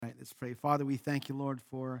Let's pray. Father, we thank you, Lord,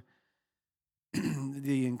 for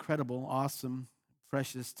the incredible, awesome,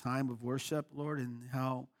 precious time of worship, Lord, and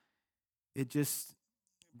how it just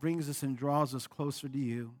brings us and draws us closer to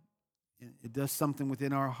you. It does something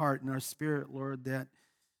within our heart and our spirit, Lord, that,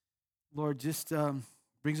 Lord, just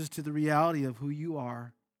brings us to the reality of who you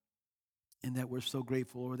are, and that we're so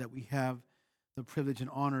grateful, Lord, that we have the privilege and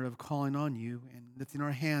honor of calling on you and lifting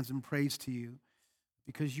our hands in praise to you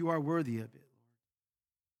because you are worthy of it.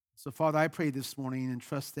 So, Father, I pray this morning and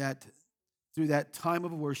trust that through that time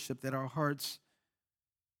of worship that our hearts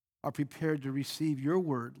are prepared to receive your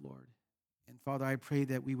word, Lord. And, Father, I pray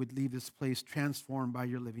that we would leave this place transformed by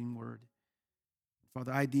your living word.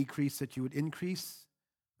 Father, I decrease that you would increase.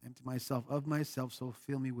 I empty myself of myself, so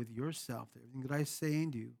fill me with yourself. That everything that I say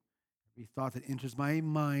and do, every thought that enters my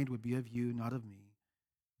mind would be of you, not of me.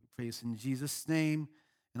 We pray this in Jesus' name.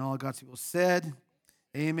 And all God's people said,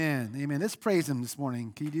 amen. Amen. Let's praise him this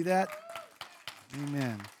morning. Can you do that?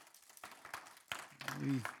 Amen.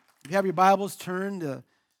 You have your Bibles turned to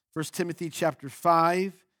 1 Timothy chapter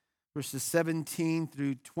 5, verses 17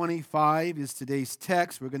 through 25 is today's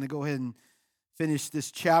text. We're going to go ahead and finish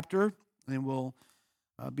this chapter, and we'll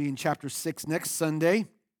be in chapter 6 next Sunday.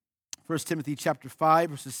 1 Timothy chapter 5,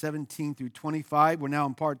 verses 17 through 25. We're now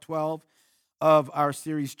in part 12 of our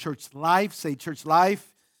series, Church Life. Say Church Life.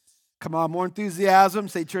 Come on, more enthusiasm.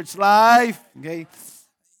 Say Church Life. Okay.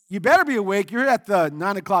 You better be awake. You're at the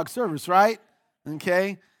 9 o'clock service, right?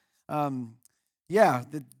 Okay. Yeah,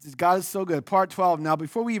 God is so good. Part 12. Now,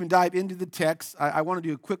 before we even dive into the text, I want to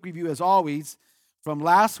do a quick review, as always, from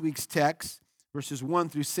last week's text, verses 1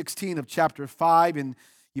 through 16 of chapter 5. And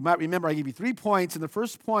you might remember I gave you 3 points. And the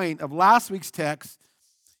first point of last week's text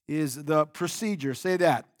is the procedure. Say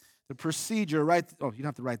that. The procedure. You don't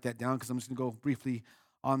have to write that down because I'm just going to go briefly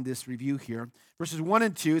on this review here. Verses 1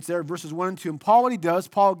 and 2. It's there, verses 1 and 2. And Paul, what he does,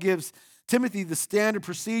 Paul gives Timothy the standard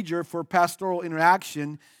procedure for pastoral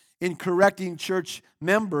interaction in correcting church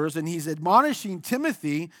members. And he's admonishing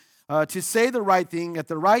Timothy to say the right thing at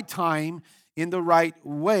the right time in the right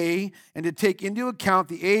way and to take into account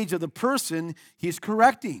the age of the person he's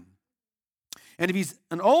correcting. And if he's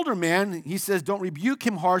an older man, he says, don't rebuke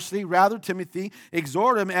him harshly. Rather, Timothy,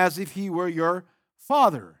 exhort him as if he were your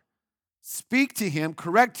father. Speak to him,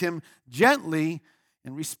 correct him gently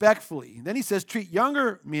and respectfully. And then he says, treat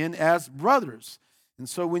younger men as brothers. And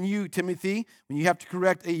so when you, Timothy, when you have to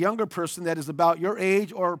correct a younger person that is about your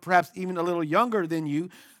age or perhaps even a little younger than you,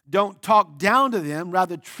 don't talk down to them.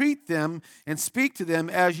 Rather, treat them and speak to them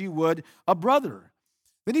as you would a brother.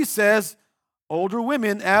 Then he says, older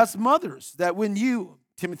women as mothers. That when you,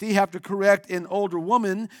 Timothy, have to correct an older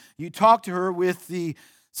woman, you talk to her with the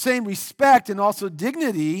same respect and also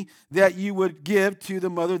dignity that you would give to the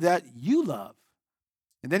mother that you love.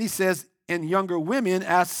 And then he says, and younger women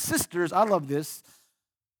as sisters, I love this,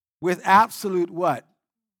 with absolute what?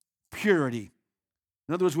 Purity.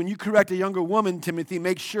 In other words, when you correct a younger woman, Timothy,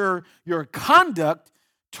 make sure your conduct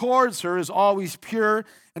towards her is always pure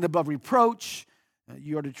and above reproach.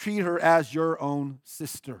 You are to treat her as your own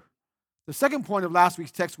sister. The second point of last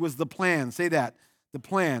week's text was the plan. Say that, the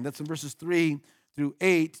plan. That's in verses 3 through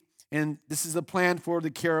 8. And this is a plan for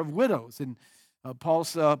the care of widows. And Paul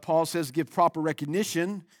says give proper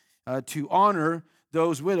recognition to honor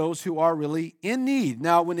those widows who are really in need.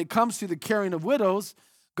 Now, when it comes to the caring of widows,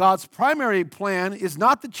 God's primary plan is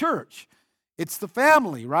not the church. It's the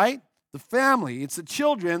family, right? The family. It's the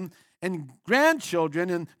children and grandchildren,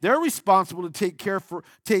 and they're responsible to take care of her,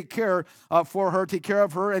 take care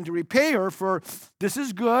of her, and to repay her for this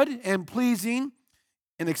is good and pleasing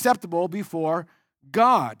and acceptable before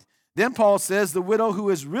God. Then Paul says the widow who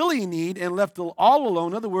is really in need and left all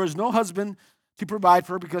alone, in other words, no husband to provide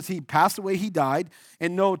for her because he passed away, he died,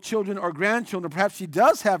 and no children or grandchildren. Perhaps she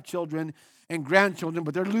does have children and grandchildren,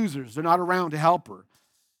 but they're losers. They're not around to help her.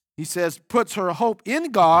 He says, puts her hope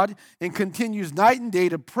in God and continues night and day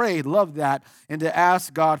to pray, love that, and to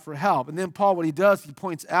ask God for help. And then Paul, what he does, he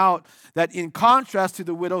points out that in contrast to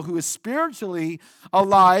the widow who is spiritually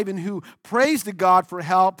alive and who prays to God for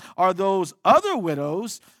help are those other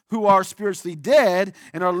widows who are spiritually dead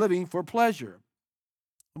and are living for pleasure.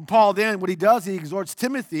 And Paul then, what he does, he exhorts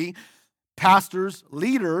Timothy, pastors,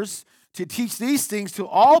 leaders, to teach these things to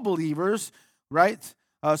all believers, right?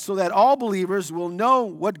 So that all believers will know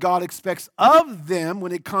what God expects of them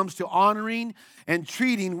when it comes to honoring and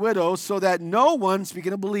treating widows, so that no one,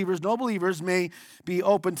 speaking of believers, no believers may be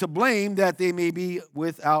open to blame, that they may be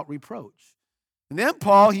without reproach. And then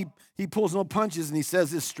Paul, he pulls no punches and he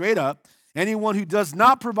says this straight up. Anyone who does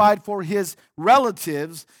not provide for his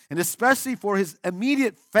relatives, and especially for his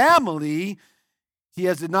immediate family, he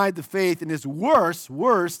has denied the faith and is worse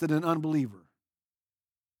than an unbeliever.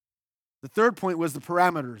 The third point was the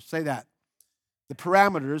parameters. Say that. The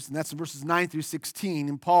parameters, and that's in verses 9 through 16.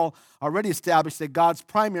 And Paul already established that God's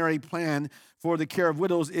primary plan for the care of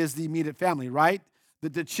widows is the immediate family, right?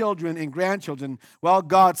 The children and grandchildren. Well,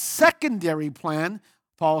 God's secondary plan,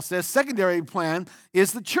 Paul says, secondary plan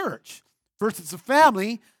is the church. First, it's a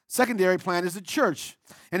family. Secondary plan is the church.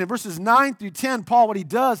 And in verses 9 through 10, Paul, what he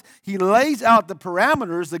does, he lays out the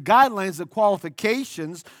parameters, the guidelines, the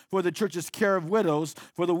qualifications for the church's care of widows,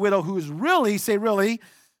 for the widow who is really, say really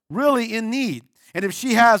in need. And if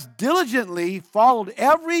she has diligently followed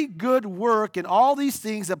every good work and all these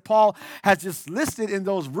things that Paul has just listed in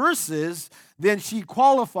those verses, then she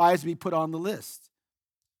qualifies to be put on the list.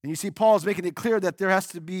 And you see, Paul is making it clear that there has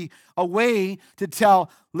to be a way to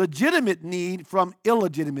tell legitimate need from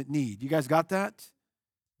illegitimate need. You guys got that?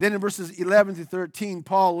 Then in verses 11 to 13,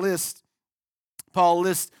 Paul lists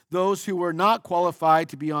those who were not qualified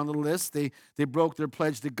to be on the list. They broke their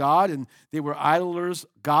pledge to God, and they were idlers,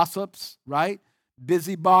 gossips, right?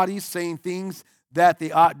 Busybodies, saying things that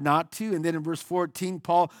they ought not to. And then in verse 14,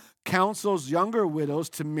 Paul counsels younger widows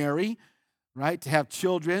to marry, right? To have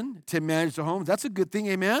children, to manage their homes. That's a good thing,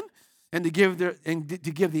 amen? And to give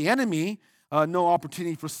the enemy no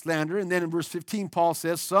opportunity for slander. And then in verse 15, Paul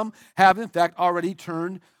says, some have in fact already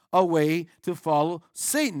turned away to follow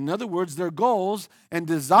Satan. In other words, their goals and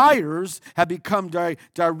desires have become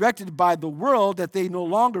directed by the world, that they no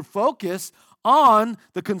longer focus on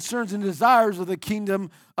the concerns and desires of the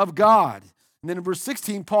kingdom of God. And then in verse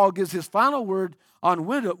 16, Paul gives his final word on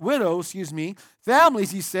widows,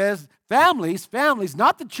 families. He says, families,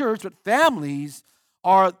 not the church, but families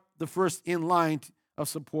are the first in line of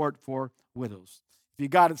support for widows. If you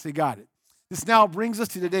got it, say got it. This now brings us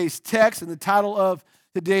to today's text, and the title of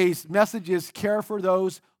today's message is Care for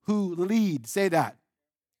Those Who Lead. Say that.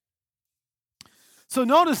 So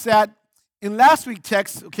notice that in last week's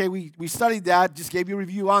text, okay, we studied that, just gave you a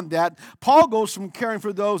review on that. Paul goes from caring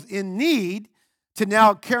for those in need to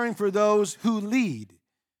now caring for those who lead.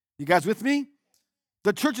 You guys with me?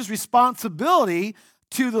 The church's responsibility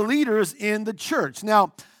to the leaders in the church.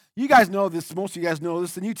 Now, you guys know this, most of you guys know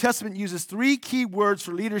this. The New Testament uses 3 key words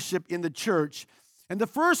for leadership in the church. And the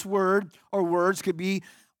first word or words could be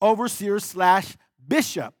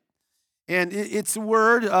overseer/bishop. And it's the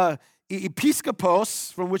word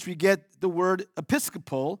episkopos, from which we get the word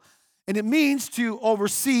episcopal, and it means to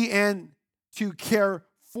oversee and to care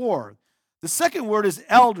for. The second word is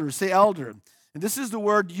elder. Say elder. And this is the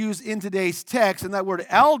word used in today's text, and that word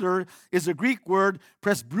elder is a Greek word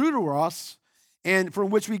presbyteros, and from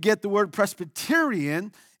which we get the word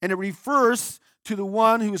Presbyterian, and it refers to the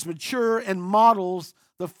one who is mature and models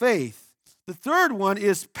the faith. The third one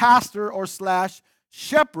is pastor or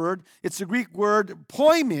 /shepherd. It's a Greek word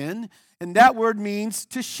poimen, and that word means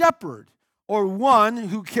to shepherd, or one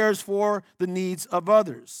who cares for the needs of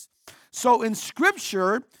others. So in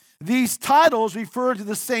Scripture, these titles refer to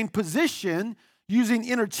the same position, using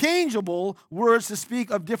interchangeable words to speak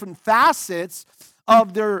of different facets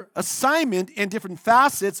of their assignment and different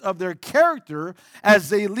facets of their character as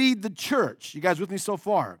they lead the church. You guys with me so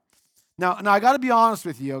far? Now I got to be honest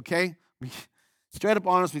with you, okay? Straight up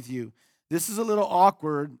honest with you. This is a little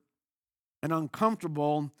awkward and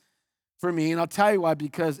uncomfortable for me, and I'll tell you why.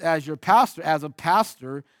 Because as a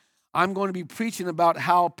pastor, I'm going to be preaching about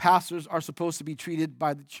how pastors are supposed to be treated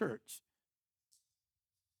by the church.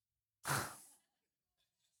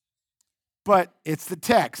 But it's the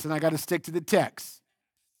text, and I got to stick to the text.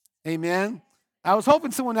 Amen? I was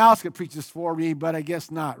hoping someone else could preach this for me, but I guess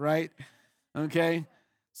not, right? Okay?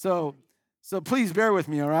 So please bear with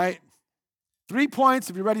me, all right? 3 points.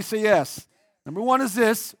 If you're ready, say yes. Number 1 is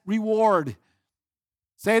this: reward.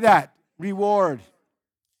 Say that. Reward.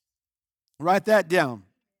 Write that down.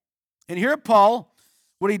 And here, Paul,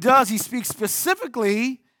 what he does, he speaks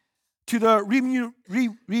specifically to the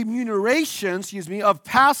remuneration, of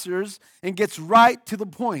pastors, and gets right to the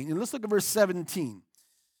point. And let's look at verse 17.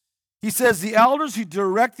 He says, the elders who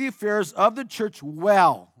direct the affairs of the church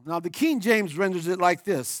well. Now, the King James renders it like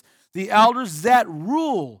this: the elders that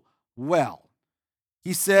rule well,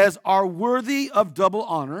 he says, are worthy of double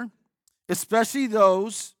honor, especially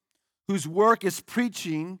those whose work is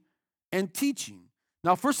preaching and teaching.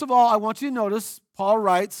 Now, first of all, I want you to notice, Paul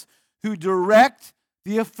writes, who direct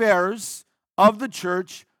the affairs of the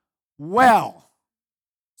church well.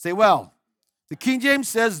 Say well. The King James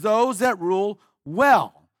says those that rule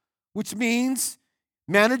well, which means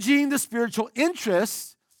managing the spiritual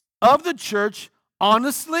interests of the church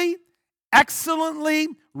honestly, excellently,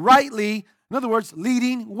 rightly. In other words,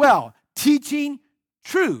 leading well, teaching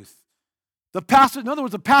truth. The pastor, in other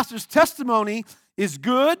words, the pastor's testimony is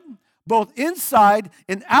good, both inside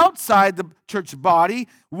and outside the church body,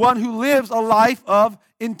 one who lives a life of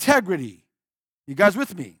integrity. You guys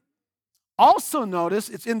with me? Also notice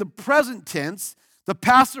it's in the present tense. The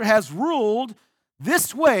pastor has ruled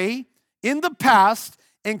this way in the past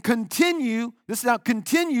and continues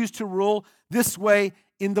to rule this way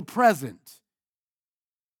in the present.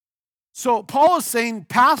 So Paul is saying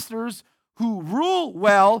pastors who rule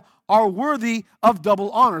well are worthy of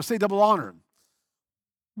double honor. Say double honor.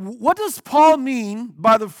 What does Paul mean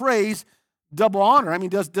by the phrase double honor? I mean,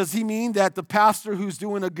 does he mean that the pastor who's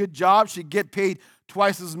doing a good job should get paid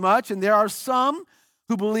twice as much? And there are some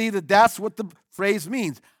who believe that that's what the phrase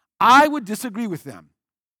means. I would disagree with them,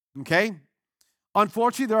 okay?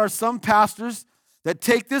 Unfortunately, there are some pastors that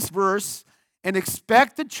take this verse and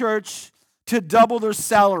expect the church to double their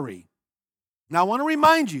salary. Now, I want to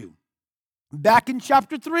remind you, back in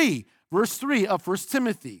chapter 3, verse 3 of 1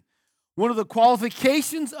 Timothy, one of the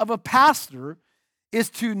qualifications of a pastor is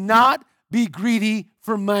to not be greedy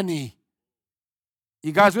for money.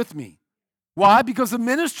 You guys with me? Why? Because the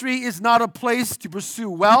ministry is not a place to pursue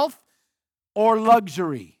wealth or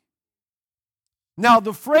luxury. Now,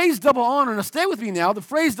 the phrase double honor, now stay with me now, the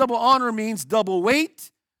phrase double honor means double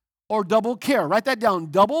weight or double care. Write that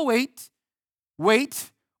down, double weight,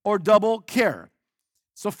 or double care.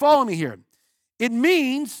 So follow me here. It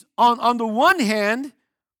means, on the one hand,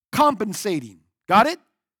 compensating. Got it?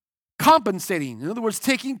 Compensating. In other words,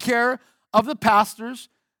 taking care of the pastors,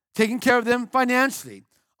 taking care of them financially.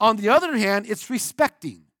 On the other hand, it's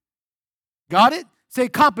respecting. Got it? Say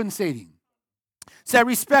compensating. Say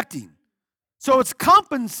respecting. So it's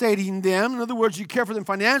compensating them. In other words, you care for them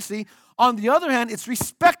financially. On the other hand, it's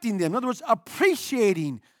respecting them. In other words,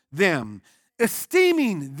 appreciating them,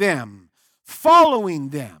 esteeming them, following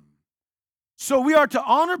them. So we are to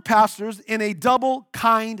honor pastors in a double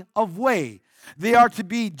kind of way. They are to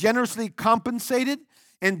be generously compensated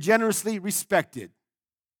and generously respected.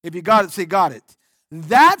 If you got it, say got it.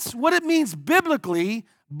 That's what it means biblically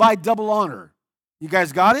by double honor. You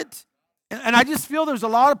guys got it? And I just feel there's a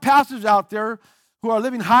lot of pastors out there who are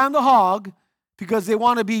living high on the hog because they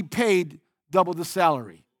want to be paid double the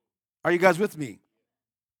salary. Are you guys with me?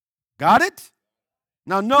 Got it?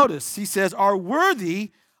 Now notice, he says, are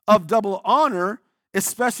worthy of double honor,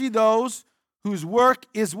 especially those whose work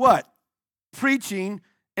is what? Preaching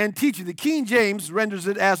and teaching. The King James renders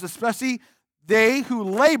it as especially they who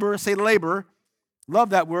labor, say labor, love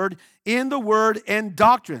that word, in the word and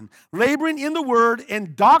doctrine. Laboring in the word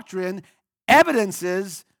and doctrine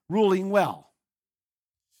evidences ruling well.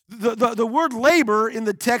 The word labor in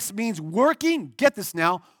the text means working, get this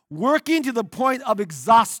now, working to the point of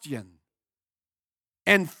exhaustion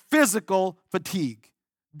and physical fatigue.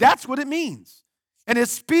 That's what it means. And it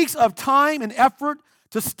speaks of time and effort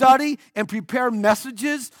to study and prepare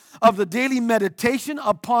messages, of the daily meditation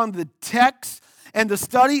upon the text and the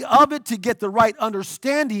study of it to get the right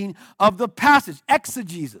understanding of the passage,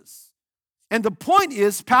 exegesis. And the point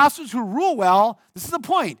is, pastors who rule well, this is the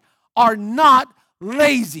point, are not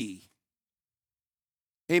lazy.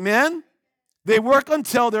 Amen? They work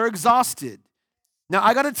until they're exhausted. Now,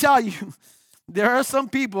 I got to tell you, there are some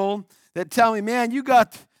people that tell me, man, you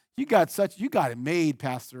got it made,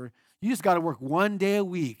 Pastor. You just got to work one day a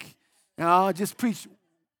week. And I'll just preach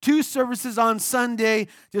 2 services on Sunday,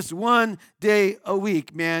 just 1 day a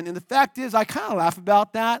week, man. And the fact is, I kind of laugh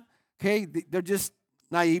about that, okay? They're just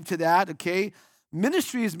naive to that, okay?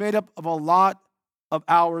 Ministry is made up of a lot of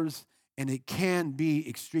hours, and it can be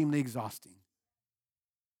extremely exhausting.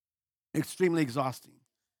 Extremely exhausting.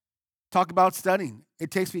 Talk about studying.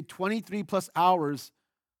 It takes me 23 plus hours,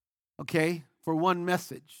 okay, for one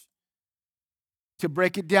message. To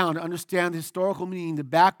break it down, to understand the historical meaning, the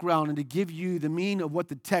background, and to give you the meaning of what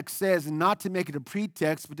the text says, and not to make it a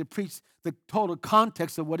pretext, but to preach the total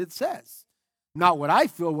context of what it says. Not what I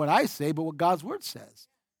feel, what I say, but what God's word says.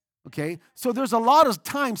 Okay? So there's a lot of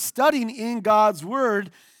time studying in God's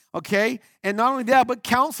word, okay? And not only that, but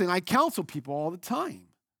counseling. I counsel people all the time.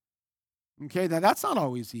 Okay? Now, that's not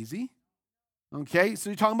always easy. Okay?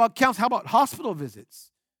 So you're talking about counseling. How about hospital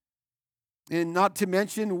visits? And not to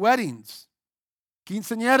mention weddings.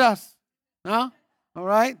 Quinceañeras. Huh? All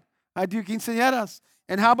right? I do quinceañeras.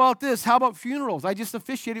 And how about this? How about funerals? I just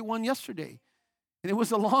officiated one yesterday. And it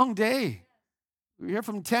was a long day. We were here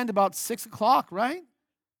from 10 to about 6 o'clock, right?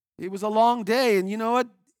 It was a long day. And you know what?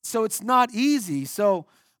 So it's not easy. So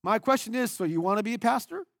my question is, so you want to be a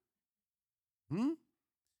pastor? And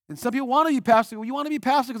some people want to be pastor. Well, you want to be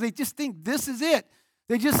pastor because they just think this is it.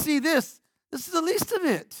 They just see this. This is the least of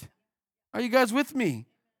it. Are you guys with me?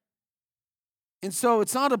 And so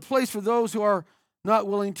it's not a place for those who are not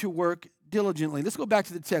willing to work diligently. Let's go back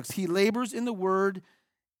to the text. He labors in the word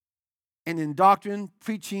and in doctrine,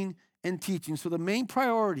 preaching, and teaching. So the main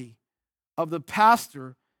priority of the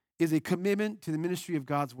pastor is a commitment to the ministry of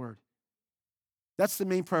God's word. That's the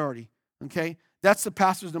main priority, okay? That's the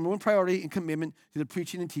pastor's number one priority and commitment to the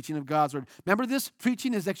preaching and teaching of God's word. Remember this?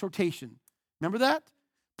 Preaching is exhortation. Remember that?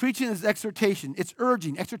 Preaching is exhortation. It's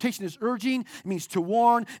urging. Exhortation is urging. It means to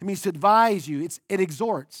warn. It means to advise you. It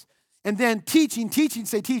exhorts. And then teaching,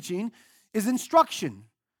 is instruction,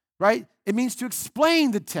 right? It means to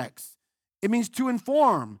explain the text. It means to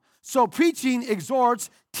inform. So preaching exhorts,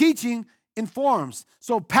 teaching informs.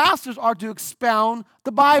 So pastors are to expound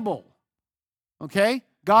the Bible. Okay?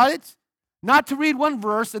 Got it? Not to read one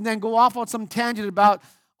verse and then go off on some tangent about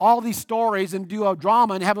all these stories and do a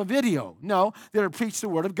drama and have a video. No, they're to preach the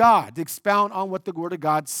Word of God, to expound on what the Word of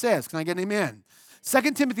God says. Can I get an amen?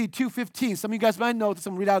 2 Timothy 2:15, some of you guys might know this.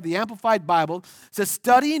 I'm going to read out of the Amplified Bible. It says,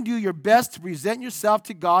 study and do your best to present yourself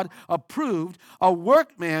to God approved, a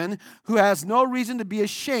workman who has no reason to be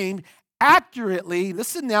ashamed, accurately,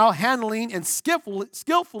 listen now, handling and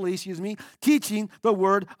skillfully, teaching the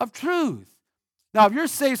word of truth. Now, if you're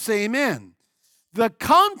saved, say amen. The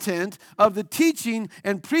content of the teaching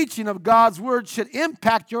and preaching of God's word should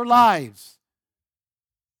impact your lives.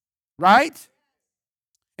 Right?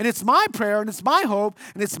 And it's my prayer and it's my hope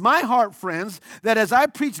and it's my heart, friends, that as I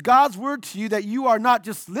preach God's word to you, that you are not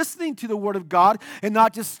just listening to the word of God and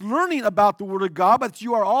not just learning about the word of God, but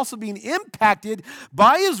you are also being impacted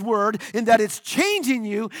by his word in that it's changing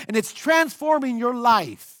you and it's transforming your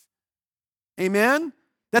life. Amen?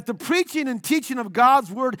 That the preaching and teaching of God's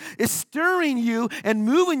word is stirring you and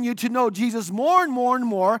moving you to know Jesus more and more and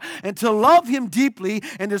more, and to love him deeply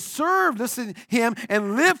and to serve, him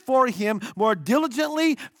and live for him more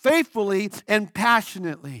diligently, faithfully, and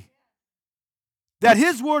passionately. That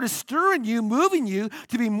his word is stirring you, moving you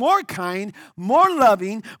to be more kind, more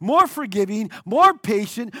loving, more forgiving, more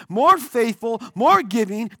patient, more faithful, more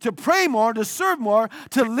giving, to pray more, to serve more,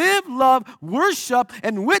 to live, love, worship,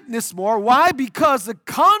 and witness more. Why? Because the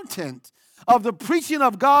content of the preaching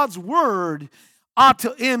of God's word ought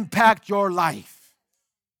to impact your life.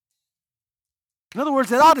 In other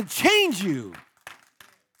words, it ought to change you.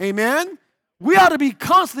 Amen? We ought to be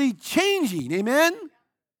constantly changing. Amen?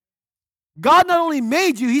 God not only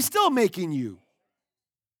made you, he's still making you.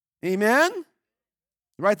 Amen?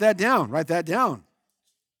 Write that down. Write that down.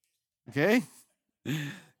 Okay?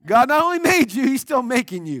 God not only made you, he's still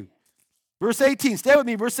making you. Verse 18. Stay with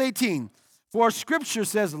me. Verse 18. For Scripture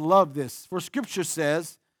says, love this. For Scripture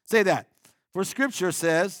says, say that. For Scripture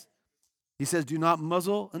says, he says, do not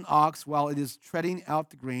muzzle an ox while it is treading out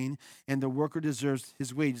the grain, and the worker deserves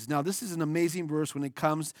his wages. Now, this is an amazing verse when it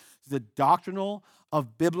comes to the doctrinal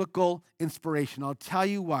of biblical inspiration. I'll tell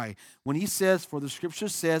you why. When he says, for the Scripture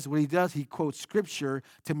says, what he does, he quotes Scripture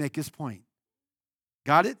to make his point.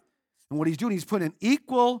 Got it? And what he's doing, he's putting in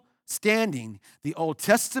equal standing the Old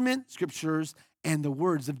Testament Scriptures and the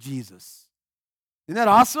words of Jesus. Isn't that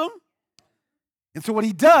awesome? And so what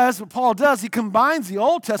Paul does, he combines the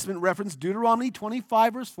Old Testament reference, Deuteronomy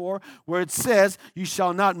 25, verse 4, where it says, you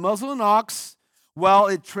shall not muzzle an ox while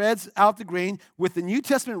it treads out the grain, with the New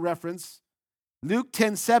Testament reference, Luke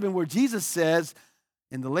 10:7, where Jesus says,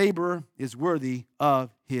 and the laborer is worthy of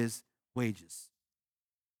his wages.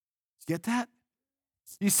 Get that?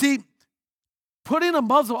 You see, putting a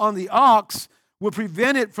muzzle on the ox would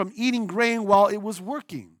prevent it from eating grain while it was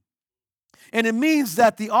working. And it means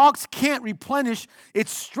that the ox can't replenish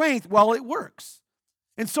its strength while it works.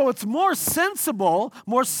 And so it's more sensible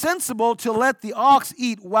to let the ox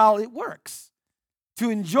eat while it works, to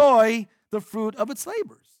enjoy the fruit of its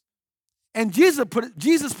labors. And Jesus put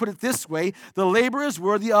it this way, the laborer is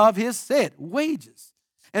worthy of his, say it, wages.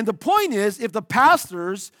 And the point is, if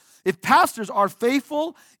pastors are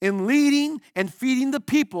faithful in leading and feeding the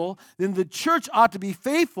people, then the church ought to be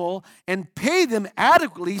faithful and pay them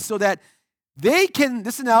adequately so that they can,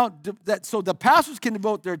 listen now, so the pastors can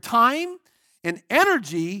devote their time and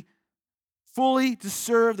energy fully to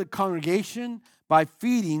serve the congregation by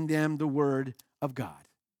feeding them the word of God.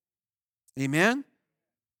 Amen?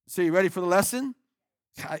 So you ready for the lesson?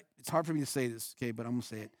 It's hard for me to say this, okay, but I'm going to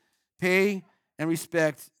say it. Pay and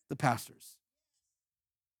respect the pastors.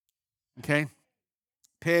 Okay?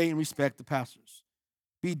 Pay and respect the pastors.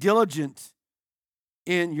 Be diligent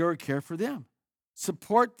in your care for them.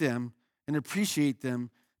 Support them and appreciate them,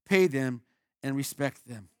 pay them, and respect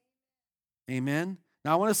them. Amen?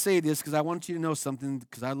 Now, I want to say this because I want you to know something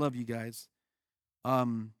because I love you guys.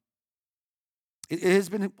 It has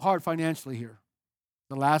been hard financially here.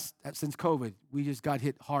 Since COVID, we just got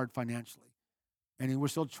hit hard financially. and we're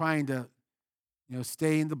still trying to,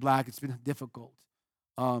 stay in the black. It's been difficult.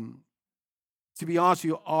 To be honest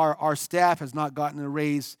with you, our staff has not gotten a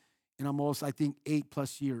raise in almost, I think,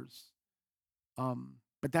 8+ years.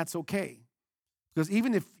 But that's okay. Because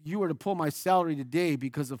even if you were to pull my salary today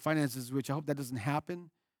because of finances, which I hope that doesn't happen,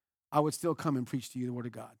 I would still come and preach to you the Word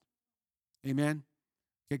of God. Amen?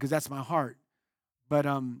 Okay, because that's my heart. But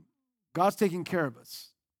God's taking care of us.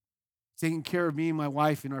 He's taking care of me and my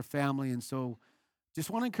wife and our family. And so just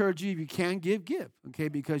want to encourage you, if you can, give, okay?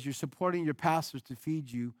 Because you're supporting your pastors to feed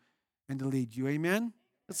you and to lead you. Amen?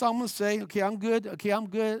 That's all I'm going to say. Okay, I'm good.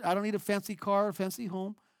 I don't need a fancy car, a fancy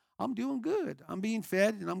home. I'm doing good. I'm being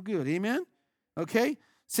fed, and I'm good. Amen? Okay?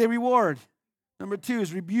 Say reward. Number 2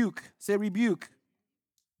 is rebuke. Say rebuke.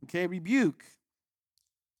 Okay, rebuke.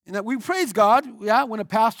 And that we praise God, when a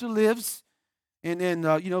pastor lives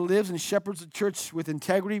lives and shepherds the church with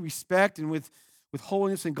integrity, respect, and with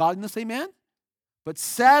holiness and godliness. Amen? But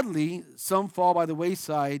sadly, some fall by the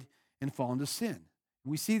wayside and fall into sin.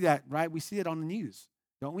 We see that, right? We see it on the news,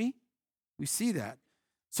 don't we? We see that.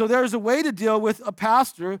 So there's a way to deal with a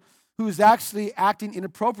pastor who's actually acting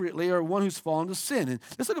inappropriately or one who's fallen to sin. And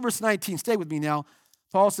let's look at verse 19. Stay with me now.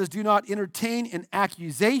 Paul says, do not entertain an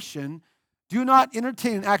accusation. Do not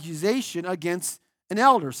entertain an accusation against an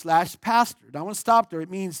elder/pastor. Now I want to stop there. It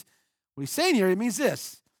means, what he's saying here, it means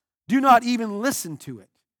this. Do not even listen to it.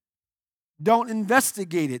 Don't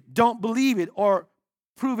investigate it. Don't believe it or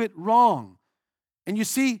prove it wrong. And you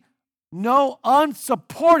see, no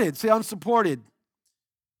unsupported, say unsupported,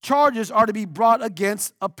 charges are to be brought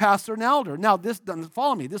against a pastor and elder. Now, this doesn't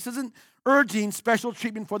follow me. This isn't urging special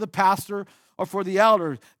treatment for the pastor or for the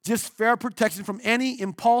elder. Just fair protection from any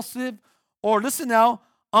impulsive or, listen now,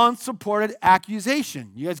 unsupported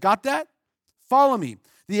accusation. You guys got that? Follow me.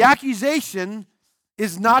 The accusation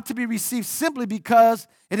is not to be received simply because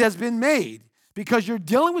it has been made, because you're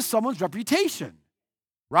dealing with someone's reputation,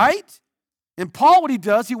 right? And Paul, what he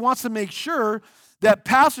does, he wants to make sure that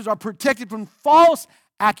pastors are protected from false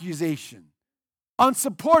accusation,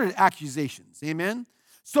 unsupported accusations. Amen?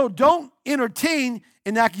 So don't entertain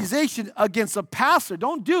an accusation against a pastor.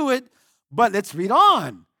 Don't do it, but let's read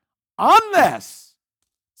on. Unless,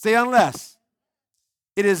 say unless,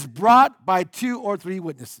 it is brought by 2 or 3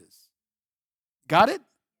 witnesses. Got it?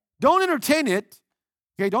 Don't entertain it.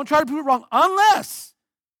 Okay, don't try to prove it wrong unless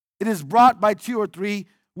it is brought by 2 or 3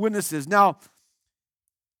 witnesses. Now,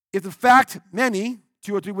 if the fact many,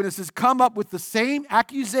 2 or 3 witnesses, come up with the same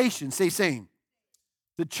accusation, say same,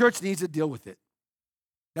 the church needs to deal with it.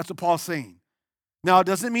 That's what Paul's saying. Now, it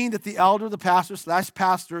doesn't mean that the elder, the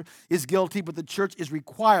pastor/pastor is guilty, but the church is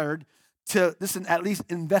required to, at least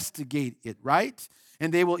investigate it, right?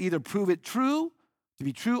 And they will either prove it to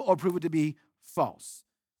be true, or prove it to be false.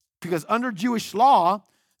 Because under Jewish law,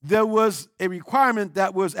 there was a requirement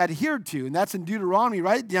that was adhered to, and that's in Deuteronomy.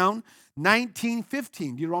 Write it down,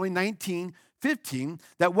 19:15. Deuteronomy 19:15,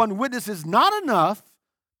 that one witness is not enough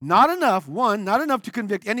to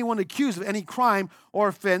convict anyone accused of any crime or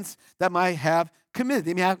offense that might have committed.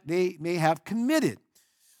 They may have committed.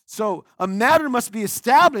 So a matter must be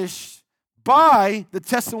established by the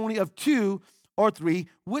testimony of 2 or 3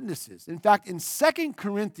 witnesses. In fact, in 2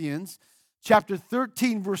 Corinthians chapter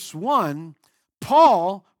 13, verse 1,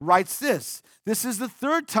 Paul writes this. This is the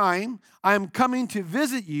 3rd time I am coming to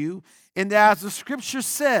visit you, and as the scriptures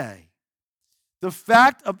say, the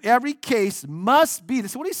fact of every case must be,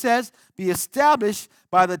 this is what he says, be established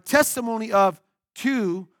by the testimony of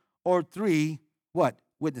 2 or 3, what?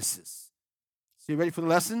 Witnesses. So you ready for the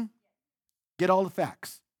lesson? Get all the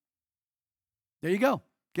facts. There you go.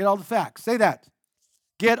 Get all the facts. Say that.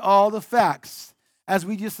 Get all the facts. As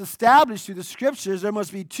we just established through the scriptures, there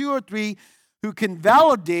must be 2 or 3 who can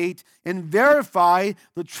validate and verify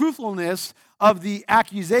the truthfulness of the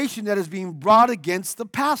accusation that is being brought against the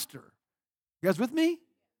pastor. You guys with me?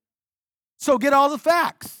 So get all the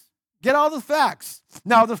facts. Get all the facts.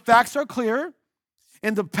 Now, the facts are clear,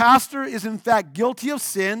 and the pastor is in fact guilty of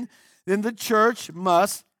sin, then the church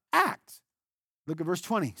must act. Look at verse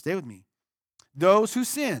 20. Stay with me. Those who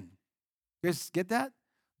sin. You guys get that?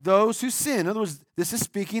 Those who sin. In other words, this is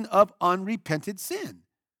speaking of unrepented sin.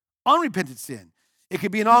 Unrepented sin. It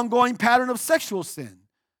could be an ongoing pattern of sexual sin,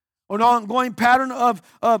 or an ongoing pattern of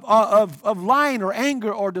lying or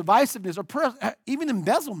anger or divisiveness, or even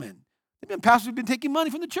embezzlement. There have been pastors who've been taking money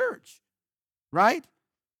from the church, right?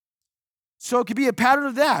 So it could be a pattern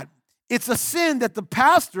of that. It's a sin that the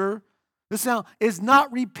pastor, listen now, is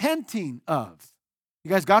not repenting of.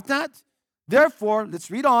 You guys got that? Therefore,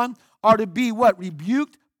 let's read on, are to be what?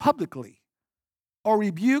 Rebuked publicly, or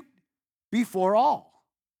rebuked before all.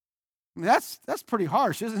 I mean, that's pretty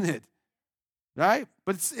harsh, isn't it? right?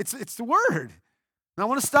 But it's the word. And I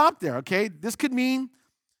want to stop there, okay? This could mean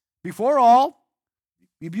before all,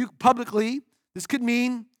 rebuke publicly. This could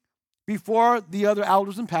mean before the other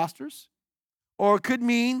elders and pastors, or it could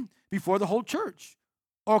mean before the whole church,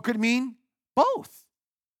 or it could mean both,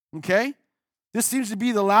 okay? This seems to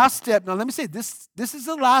be the last step. Now, let me say this is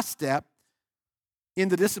the last step in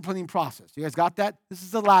the disciplining process. You guys got that? This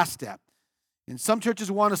is the last step. And some churches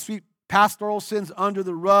want to sweep pastoral sins under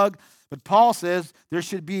the rug, but Paul says there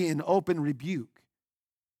should be an open rebuke.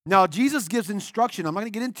 Now, Jesus gives instruction. I'm not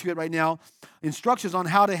going to get into it right now. Instructions on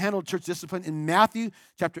how to handle church discipline in Matthew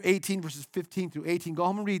chapter 18, verses 15 through 18. Go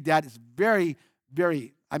home and read that. It's very,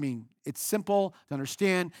 very, it's simple to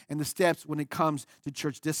understand and the steps when it comes to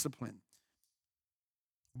church discipline.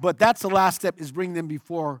 But that's the last step, is bring them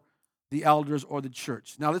before the elders or the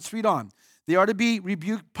church. Now, let's read on. They are to be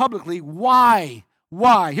rebuked publicly. Why?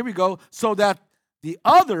 Why? Here we go. So that the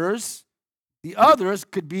others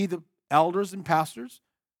could be the elders and pastors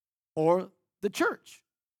or the church.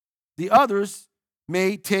 The others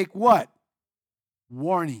may take what?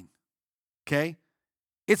 Warning. Okay?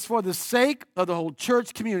 It's for the sake of the whole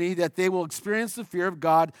church community that they will experience the fear of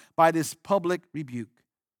God by this public rebuke.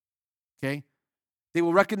 Okay? They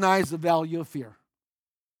will recognize the value of fear.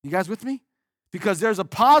 You guys with me? Because there's a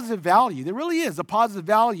positive value. There really is a positive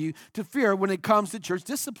value to fear when it comes to church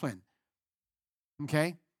discipline.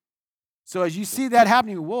 Okay? So as you see that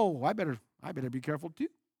happening, whoa, I better be careful too.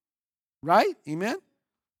 Right? Amen?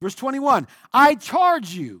 Verse 21, I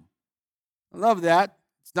charge you. I love that.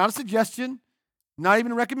 It's not a suggestion, not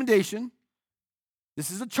even a recommendation.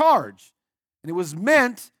 This is a charge. And it was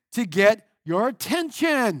meant to get your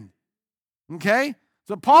attention. Okay?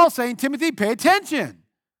 So Paul's saying, Timothy, pay attention.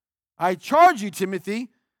 I charge you, Timothy.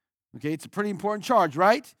 Okay, it's a pretty important charge,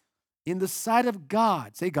 right? In the sight of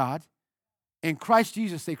God, say God. And Christ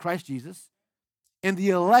Jesus, say Christ Jesus. And the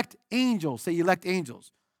elect angels, say elect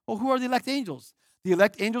angels. Well, who are the elect angels? The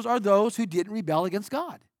elect angels are those who didn't rebel against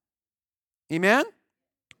God. Amen?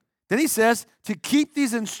 Then he says to keep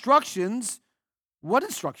these instructions. What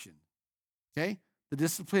instruction? Okay, the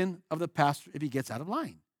discipline of the pastor if he gets out of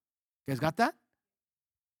line. You guys got that?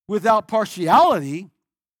 Without partiality,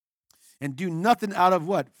 and do nothing out of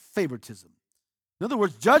what? Favoritism. In other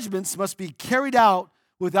words, judgments must be carried out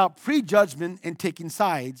without prejudgment and taking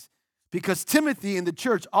sides, because Timothy and the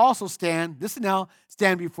church also stand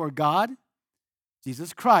before God,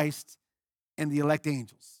 Jesus Christ, and the elect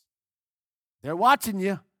angels. They're watching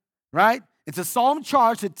you, right? It's a solemn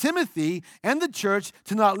charge to Timothy and the church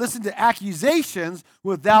to not listen to accusations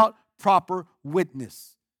without proper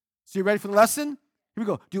witness. So you ready for the lesson? Here we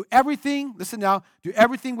go. Do everything, listen now, do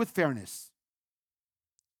everything with fairness.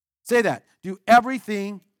 Say that. Do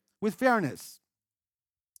everything with fairness.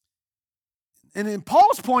 And then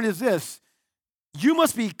Paul's point is this: you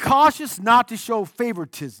must be cautious not to show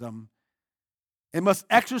favoritism, and must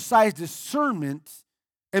exercise discernment,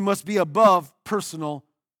 and must be above personal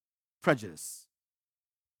prejudice.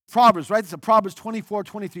 Proverbs, right? It's Proverbs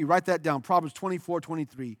 24:23. Write that down. Proverbs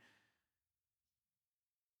 24:23.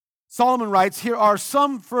 Solomon writes, here are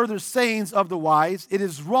some further sayings of the wise. It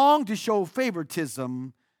is wrong to show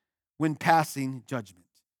favoritism when passing judgment.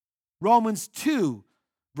 Romans 2,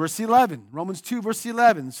 verse 11. Romans 2, verse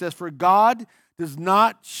 11 says, for God does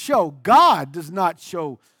not show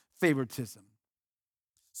favoritism.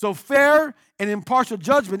 So fair and impartial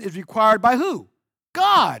judgment is required by who?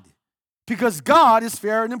 God. Because God is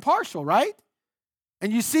fair and impartial, right?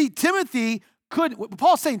 And you see,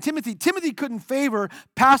 Paul's saying Timothy couldn't favor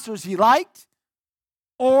pastors he liked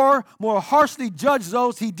or more harshly judge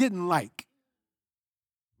those he didn't like.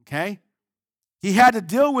 Okay? He had to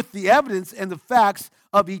deal with the evidence and the facts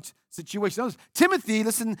of each situation. Notice, Timothy,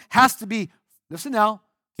 listen now,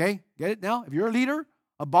 okay? Get it now? If you're a leader,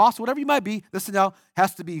 a boss, whatever you might be, listen now,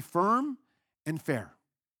 has to be firm and fair.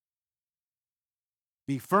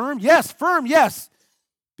 Be firm, yes.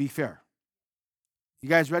 Be fair. You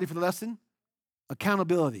guys ready for the lesson?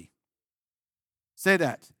 Accountability. Say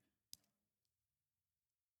that.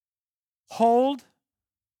 Hold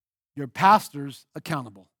your pastors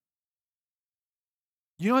accountable.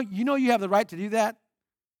 You know you have the right to do that.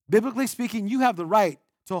 Biblically speaking, you have the right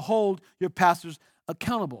to hold your pastors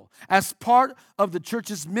accountable. As part of the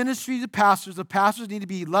church's ministry to pastors, the pastors need to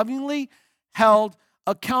be lovingly held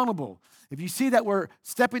accountable. If you see that we're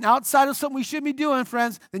stepping outside of something we shouldn't be doing,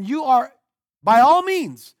 friends, then you are, by all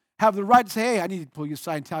means, have the right to say, hey, I need to pull you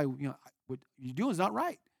aside and tell you, what you're doing is not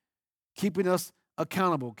right. Keeping us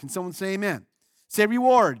accountable. Can someone say amen? Say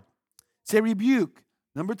reward. Say rebuke.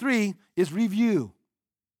 Number 3 is review.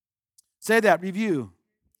 Say that, review.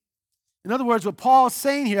 In other words, what Paul is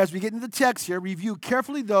saying here, as we get into the text here, review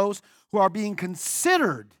carefully those who are being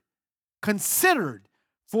considered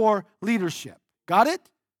for leadership. Got it?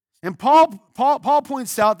 And Paul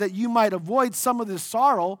points out that you might avoid some of this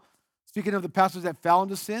sorrow, speaking of the pastors that fell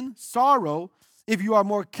into sin, sorrow, if you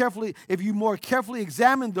more carefully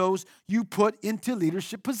examine those you put into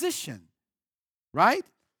leadership position. Right?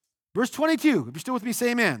 Verse 22, if you're still with me,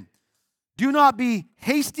 say amen. Do not be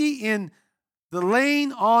hasty in the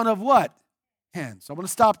laying on of what? Hands. So I'm going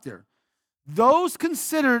to stop there. Those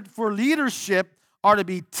considered for leadership are to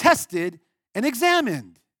be tested and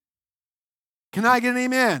examined. Can I get an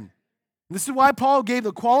amen? This is why Paul gave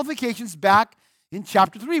the qualifications back in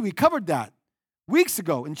chapter 3. We covered that weeks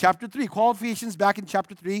ago in chapter 3. Qualifications back in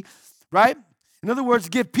chapter 3, right? In other words,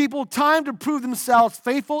 give people time to prove themselves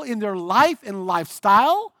faithful in their life and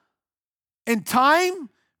lifestyle, and time,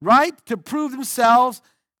 right, to prove themselves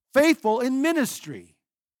faithful in ministry.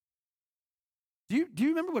 Do you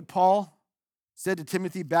remember what Paul said to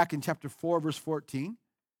Timothy back in chapter 4, verse 14?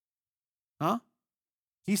 Huh?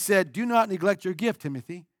 He said, do not neglect your gift,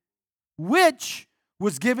 Timothy, which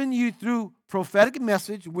was given you through prophetic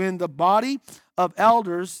message when the body of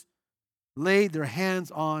elders laid their hands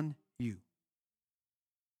on you.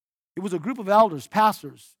 It was a group of elders,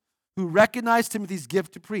 pastors, who recognized Timothy's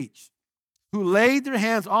gift to preach, who laid their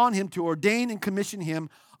hands on him to ordain and commission him,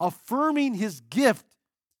 affirming his gift,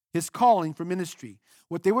 his calling for ministry.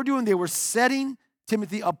 What they were doing, they were setting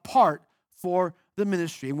Timothy apart for the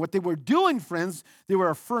ministry. And what they were doing, friends, they were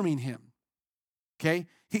affirming him. Okay?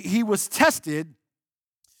 He was tested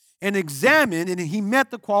and examined, and he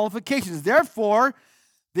met the qualifications. Therefore,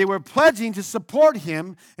 they were pledging to support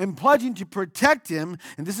him and pledging to protect him.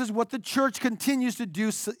 And this is what the church continues to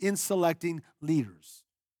do in selecting leaders.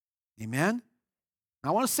 Amen? Now,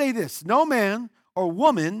 I want to say this. No man or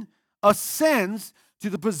woman ascends to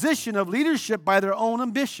the position of leadership by their own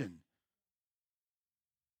ambition.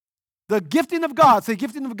 The gifting of God, say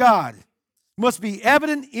gifting of God, must be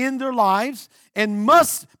evident in their lives and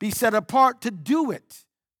must be set apart to do it.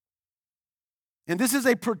 And this is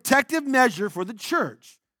a protective measure for the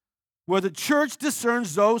church, where the church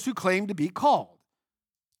discerns those who claim to be called.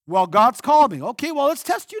 Well, God's called me. Okay, well, let's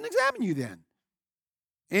test you and examine you then.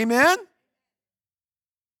 Amen?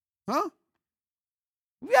 Huh?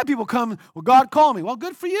 We have people come, well, God called me. Well,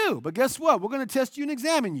 good for you. But guess what? We're going to test you and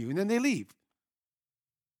examine you. And then they leave.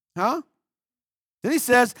 Huh? Then he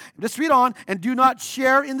says, let's read on, and do not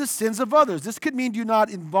share in the sins of others. This could mean do not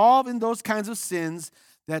involve in those kinds of sins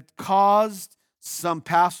that caused some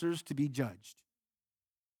pastors to be judged.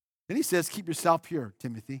 Then he says, keep yourself pure,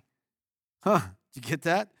 Timothy. Huh? Did you get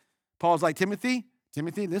that? Paul's like, Timothy,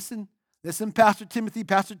 listen, Pastor Timothy,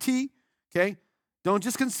 Pastor T, okay? Don't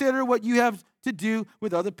just consider what you have to do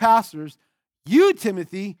with other pastors. You,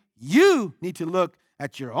 Timothy, you need to look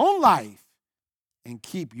at your own life and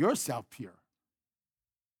keep yourself pure.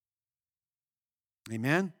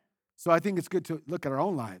 Amen? So I think it's good to look at our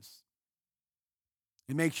own lives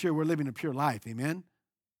and make sure we're living a pure life. Amen?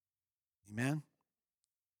 Amen?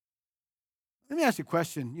 Let me ask you a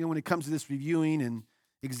question. When it comes to this reviewing and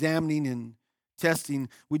examining and testing,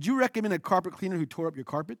 would you recommend a carpet cleaner who tore up your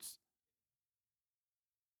carpets?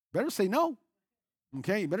 Better say no.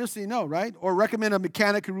 Okay, you better say no, right? Or recommend a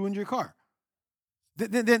mechanic who ruined your car.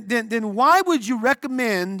 Then why would you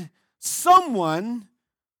recommend someone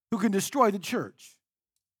who can destroy the church?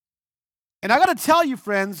 And I got to tell you,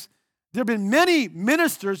 friends, there have been many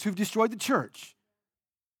ministers who've destroyed the church,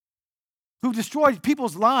 who've destroyed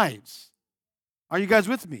people's lives. Are you guys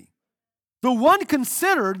with me? The one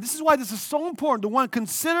considered, this is why this is so important, the one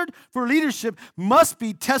considered for leadership must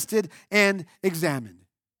be tested and examined.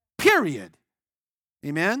 Period.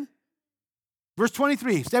 Amen? Verse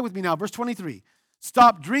 23, stay with me now, verse 23.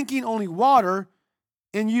 Stop drinking only water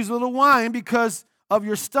and use a little wine because of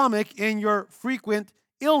your stomach and your frequent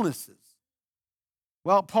illnesses.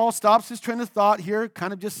 Well, Paul stops his train of thought here,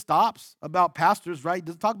 kind of just stops about pastors, right? He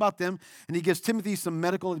doesn't talk about them, and he gives Timothy some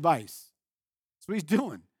medical advice. That's what he's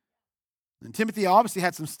doing. And Timothy obviously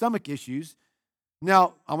had some stomach issues.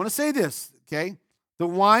 Now, I want to say this, okay? The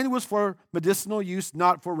wine was for medicinal use,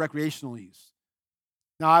 not for recreational use.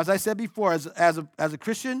 Now, as I said before, as a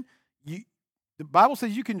Christian, the Bible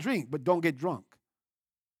says you can drink, but don't get drunk.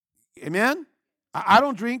 Amen? I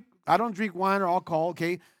don't drink wine or alcohol,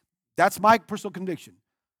 okay? That's my personal conviction.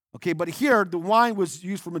 Okay, but here, the wine was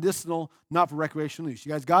used for medicinal, not for recreational use.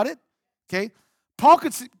 You guys got it? Okay? Paul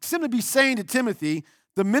could simply be saying to Timothy,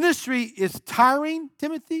 the ministry is tiring,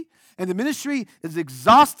 Timothy, and the ministry is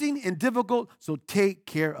exhausting and difficult, so take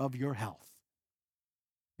care of your health.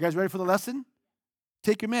 You guys ready for the lesson?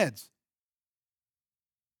 Take your meds.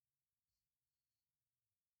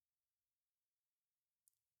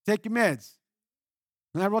 Take your meds.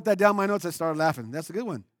 When I wrote that down in my notes, I started laughing. That's a good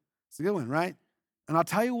one. It's a good one, right? And I'll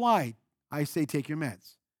tell you why I say take your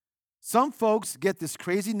meds. Some folks get this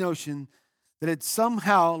crazy notion that it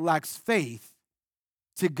somehow lacks faith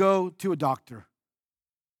to go to a doctor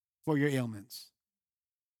for your ailments.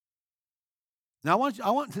 Now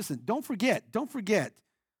listen, don't forget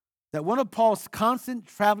that one of Paul's constant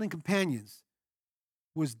traveling companions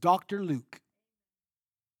was Dr. Luke.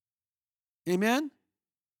 Amen?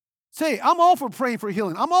 Say, I'm all for praying for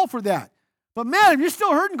healing. I'm all for that. But man, if you're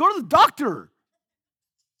still hurting, go to the doctor.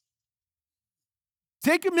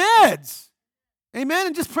 Take your meds. Amen?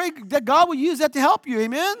 And just pray that God will use that to help you.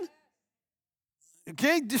 Amen?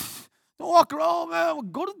 Okay? Just don't walk around, oh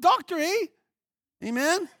man, go to the doctor, eh?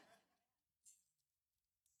 Amen?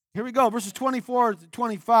 Here we go, verses 24 to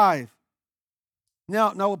 25.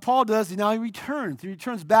 Now what Paul does, he returns. He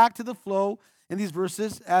returns back to the flow in these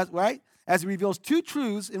verses as he reveals two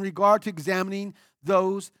truths in regard to examining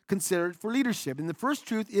those considered for leadership. And the first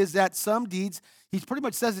truth is that some deeds, he pretty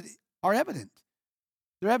much says it, are evident.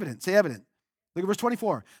 They're evident. Say evident. Look at verse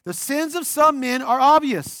 24. The sins of some men are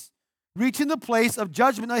obvious, reaching the place of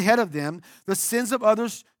judgment ahead of them. The sins of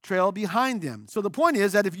others trail behind them. So the point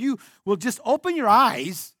is that if you will just open your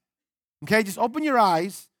eyes, okay, just open your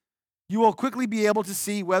eyes, you will quickly be able to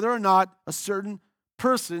see whether or not a certain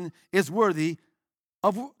person is worthy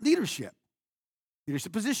of leadership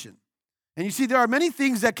position. And you see, there are many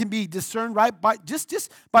things that can be discerned right by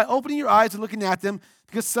just by opening your eyes and looking at them,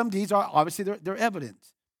 because some deeds are obviously they're evident.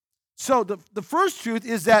 So the first truth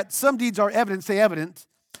is that some deeds are evident. Say evident.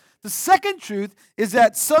 The second truth is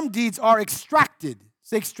that some deeds are extracted.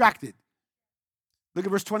 Say extracted. Look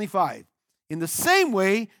at verse 25. In the same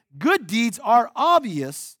way, good deeds are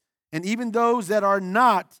obvious, and even those that are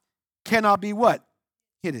not cannot be what?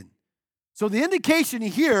 Hidden. So the indication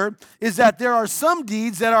here is that there are some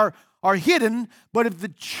deeds that are hidden, but if the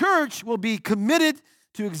church will be committed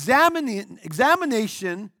to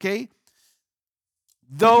examination, okay,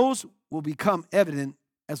 those will become evident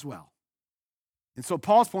as well. And so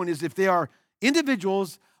Paul's point is, if they are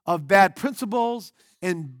individuals of bad principles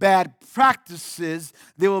and bad practices,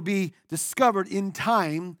 they will be discovered in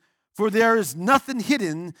time, for there is nothing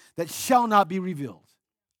hidden that shall not be revealed.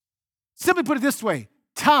 Simply put it this way,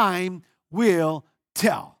 time will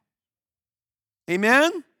tell.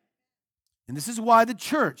 Amen? And this is why the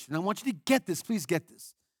church, and I want you to get this, please get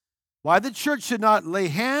this, why the church should not lay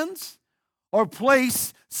hands or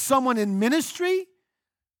place someone in ministry,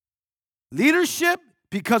 leadership,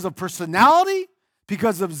 because of personality,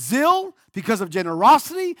 because of zeal, because of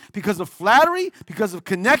generosity, because of flattery, because of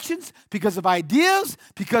connections, because of ideas,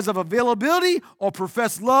 because of availability, or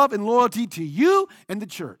professed love and loyalty to you and the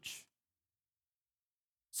church.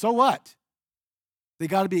 So what? They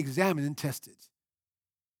got to be examined and tested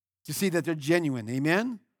to see that they're genuine.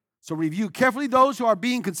 Amen? So review carefully those who are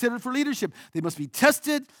being considered for leadership. They must be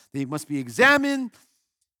tested. They must be examined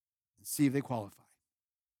and see if they qualify.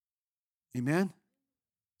 Amen?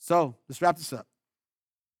 So let's wrap this up.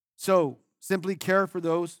 So simply care for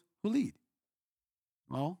those who lead.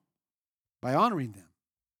 Well, by honoring them,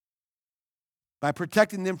 by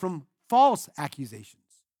protecting them from false accusations,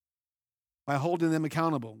 by holding them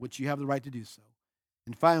accountable, which you have the right to do so.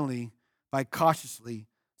 And finally, by cautiously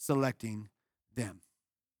selecting them.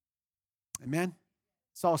 Amen?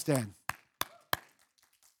 Let's all stand.